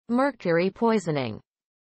Mercury poisoning.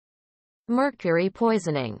 Mercury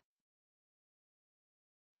poisoning.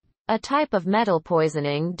 A type of metal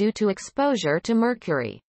poisoning due to exposure to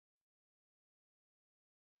mercury.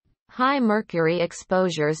 High mercury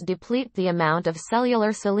exposures deplete the amount of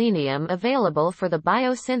cellular selenium available for the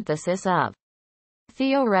biosynthesis of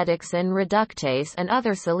thioredoxin reductase and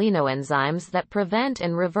other selenoenzymes that prevent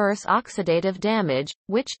and reverse oxidative damage,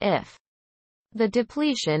 which, if the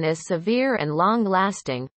depletion is severe and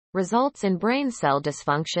long-lasting, results in brain cell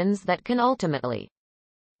dysfunctions that can ultimately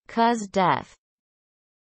cause death.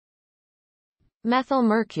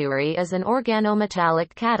 Methylmercury is an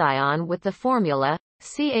organometallic cation with the formula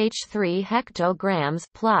CH3 hectograms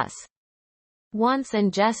plus. Once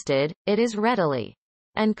ingested, it is readily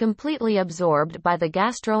and completely absorbed by the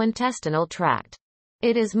gastrointestinal tract.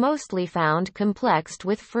 It is mostly found complexed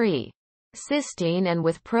with free cysteine and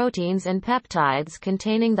with proteins and peptides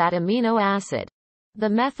containing that amino acid. The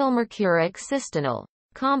methylmercuric-cysteinyl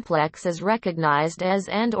complex is recognized as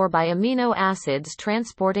and/or by amino acids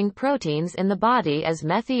transporting proteins in the body as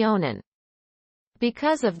methionine.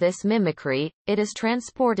 Because of this mimicry, it is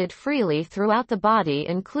transported freely throughout the body,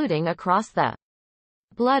 including across the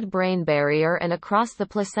blood-brain barrier and across the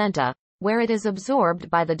placenta, where it is absorbed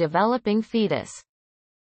by the developing fetus.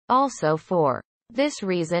 Also, for this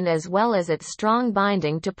reason, as well as its strong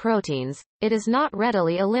binding to proteins, it is not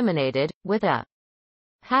readily eliminated, with a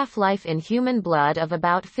half-life in human blood of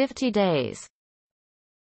about 50 days.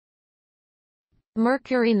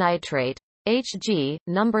 Mercury nitrate, Hg,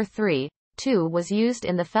 number 3, 2 was used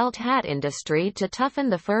in the felt hat industry to toughen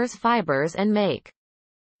the fur's fibers and make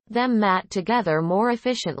them mat together more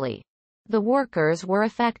efficiently. The workers were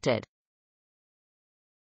affected.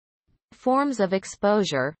 Forms of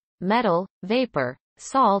exposure: metal, vapor,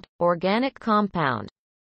 salt, organic compound.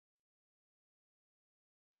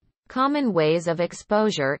 Common ways of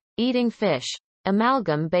exposure: eating fish,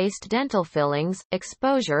 amalgam-based dental fillings,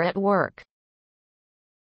 exposure at work.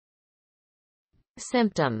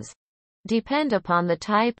 Symptoms depend upon the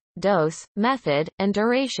type, dose, method, and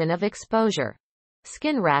duration of exposure.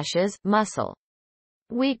 Skin rashes, muscle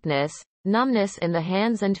weakness, numbness in the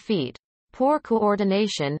hands and feet, poor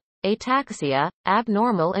coordination, ataxia,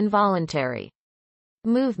 abnormal involuntary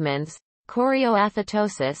movements,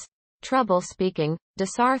 chorioathetosis, trouble speaking,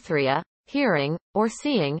 dysarthria, hearing, or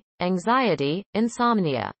seeing, anxiety,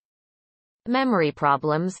 insomnia. Memory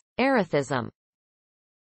problems, erethism.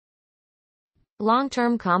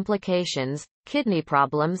 Long-term complications, kidney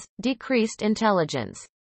problems, decreased intelligence.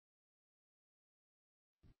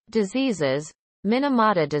 Diseases: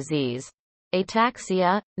 Minamata disease,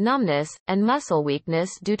 ataxia, numbness, and muscle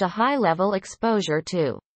weakness due to high-level exposure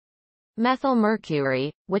to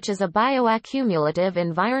methylmercury, which is a bioaccumulative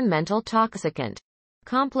environmental toxicant.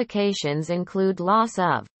 Complications include loss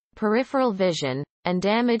of peripheral vision, and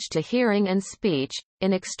damage to hearing and speech,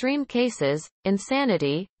 in extreme cases,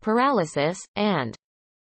 insanity, paralysis, and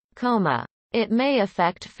coma. It may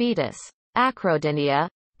affect fetus. Acrodynia,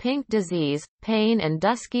 pink disease, pain and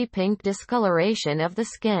dusky pink discoloration of the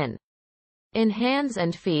skin in hands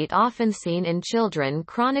and feet, often seen in children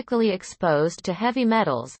chronically exposed to heavy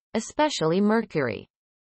metals, especially mercury.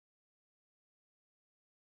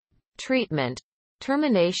 Treatment: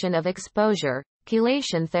 termination of exposure,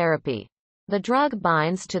 chelation therapy. The drug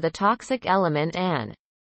binds to the toxic element and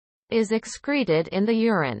is excreted in the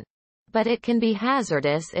urine, but it can be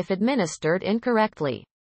hazardous if administered incorrectly.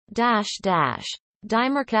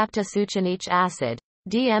 Dimercaptosuccinic acid,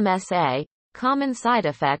 DMSA. Common side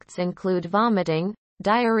effects include vomiting,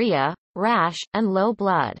 diarrhea, rash, and low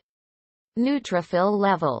blood neutrophil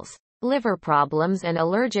levels. Liver problems and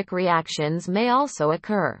allergic reactions may also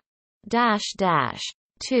occur.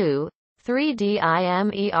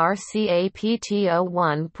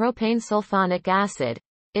 2,3-dimercapto1 propanesulfonic acid.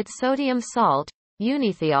 Its sodium salt,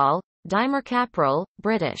 unithiol, dimercaprol,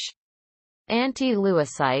 British.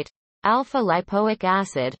 Anti-leucite, alpha-lipoic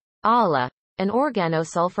acid, ALA, an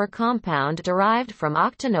organosulfur compound derived from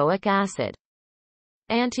octanoic acid.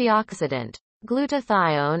 Antioxidant,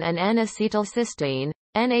 glutathione and N-acetylcysteine,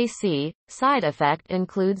 NAC. Side effect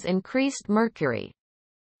includes increased mercury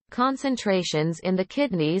concentrations in the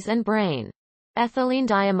kidneys and brain. Ethylene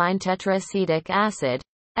diamine tetraacetic acid,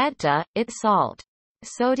 ETA, its salt.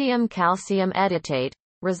 Sodium calcium edetate,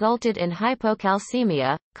 resulted in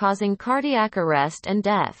hypocalcemia, causing cardiac arrest and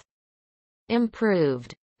death.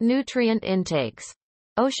 Improved nutrient intakes.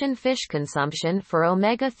 Ocean fish consumption for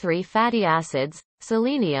omega-3 fatty acids,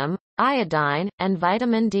 selenium, iodine, and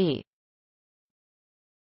vitamin D.